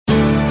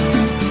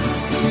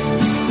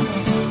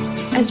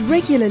As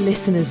regular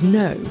listeners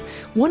know,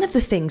 one of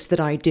the things that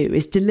I do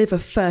is deliver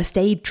first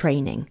aid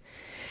training.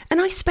 And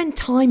I spend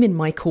time in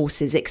my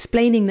courses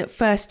explaining that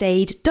first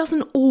aid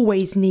doesn't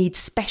always need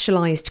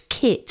specialised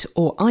kit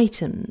or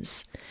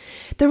items.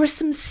 There are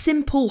some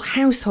simple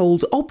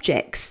household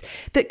objects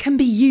that can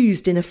be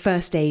used in a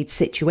first aid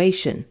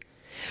situation.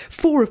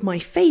 4 of my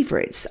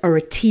favourites are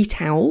a tea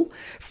towel,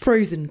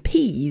 frozen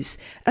peas,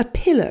 a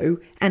pillow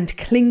and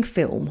cling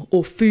film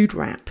or food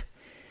wrap.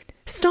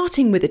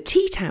 Starting with a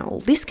tea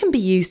towel, this can be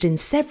used in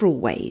several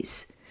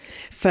ways.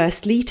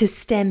 Firstly, to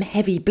stem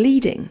heavy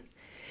bleeding.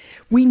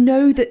 We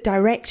know that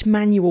direct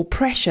manual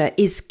pressure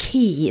is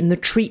key in the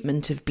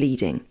treatment of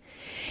bleeding.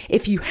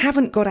 If you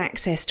haven't got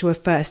access to a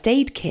first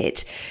aid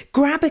kit,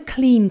 grab a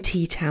clean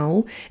tea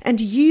towel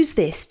and use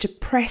this to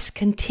press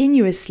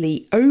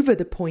continuously over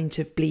the point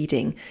of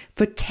bleeding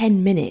for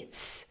 10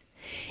 minutes.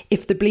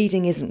 If the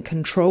bleeding isn't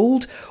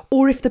controlled,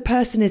 or if the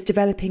person is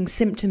developing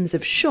symptoms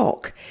of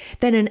shock,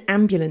 then an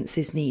ambulance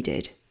is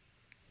needed.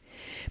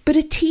 But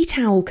a tea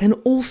towel can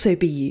also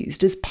be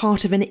used as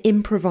part of an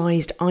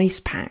improvised ice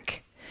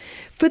pack.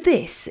 For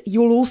this,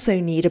 you'll also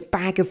need a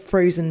bag of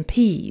frozen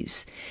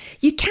peas.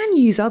 You can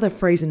use other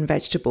frozen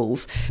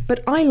vegetables,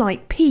 but I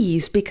like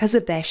peas because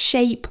of their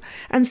shape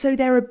and so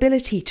their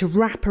ability to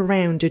wrap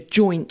around a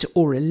joint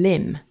or a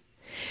limb.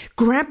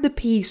 Grab the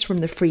peas from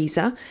the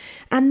freezer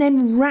and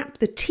then wrap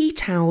the tea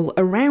towel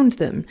around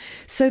them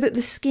so that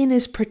the skin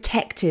is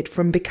protected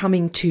from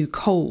becoming too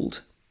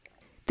cold.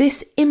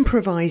 This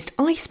improvised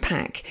ice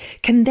pack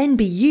can then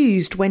be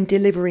used when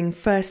delivering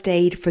first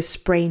aid for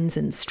sprains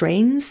and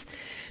strains,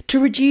 to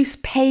reduce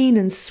pain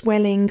and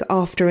swelling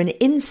after an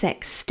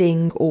insect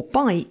sting or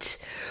bite,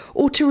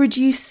 or to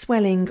reduce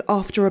swelling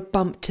after a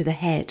bump to the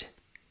head.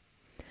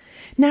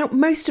 Now,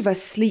 most of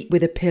us sleep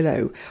with a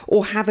pillow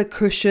or have a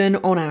cushion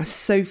on our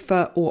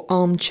sofa or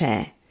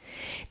armchair.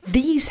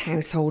 These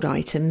household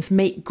items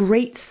make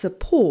great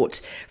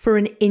support for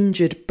an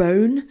injured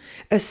bone,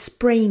 a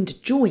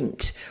sprained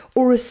joint,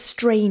 or a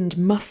strained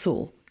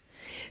muscle.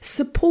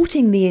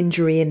 Supporting the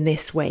injury in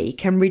this way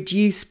can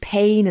reduce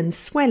pain and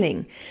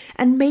swelling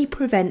and may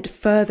prevent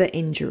further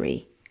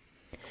injury.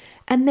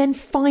 And then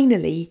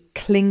finally,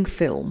 cling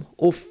film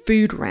or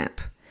food wrap.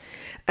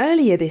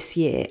 Earlier this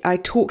year, I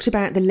talked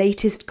about the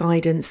latest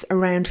guidance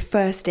around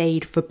first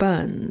aid for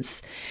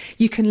burns.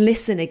 You can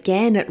listen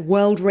again at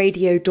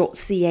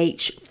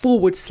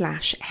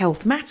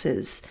worldradio.ch/Health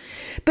Matters.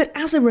 But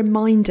as a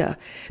reminder,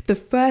 the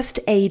first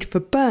aid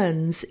for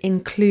burns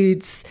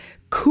includes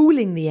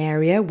cooling the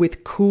area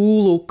with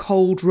cool or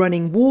cold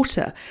running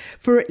water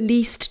for at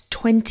least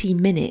 20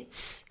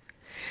 minutes.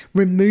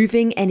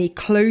 Removing any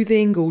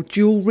clothing or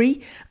jewellery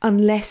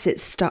unless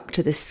it's stuck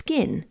to the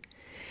skin.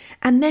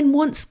 And then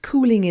once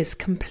cooling is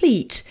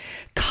complete,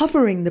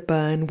 covering the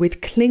burn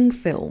with cling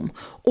film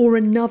or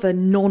another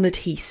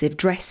non-adhesive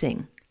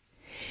dressing.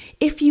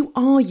 If you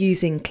are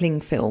using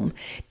cling film,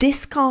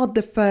 discard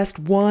the first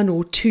 1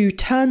 or 2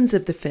 turns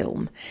of the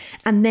film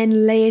and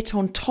then lay it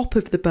on top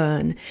of the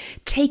burn,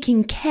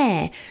 taking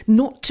care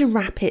not to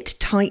wrap it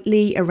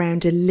tightly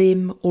around a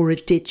limb or a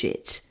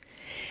digit.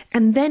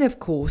 And then, of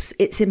course,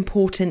 it's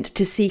important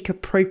to seek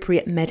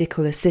appropriate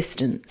medical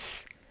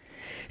assistance.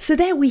 So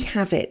there we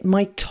have it,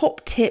 my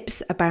top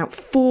tips about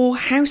 4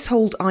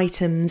 household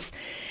items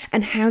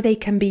and how they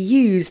can be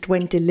used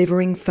when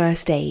delivering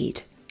first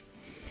aid.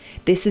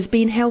 This has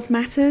been Health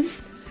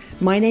Matters.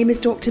 My name is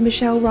Dr.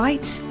 Michelle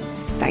Wright.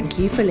 Thank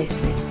you for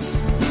listening.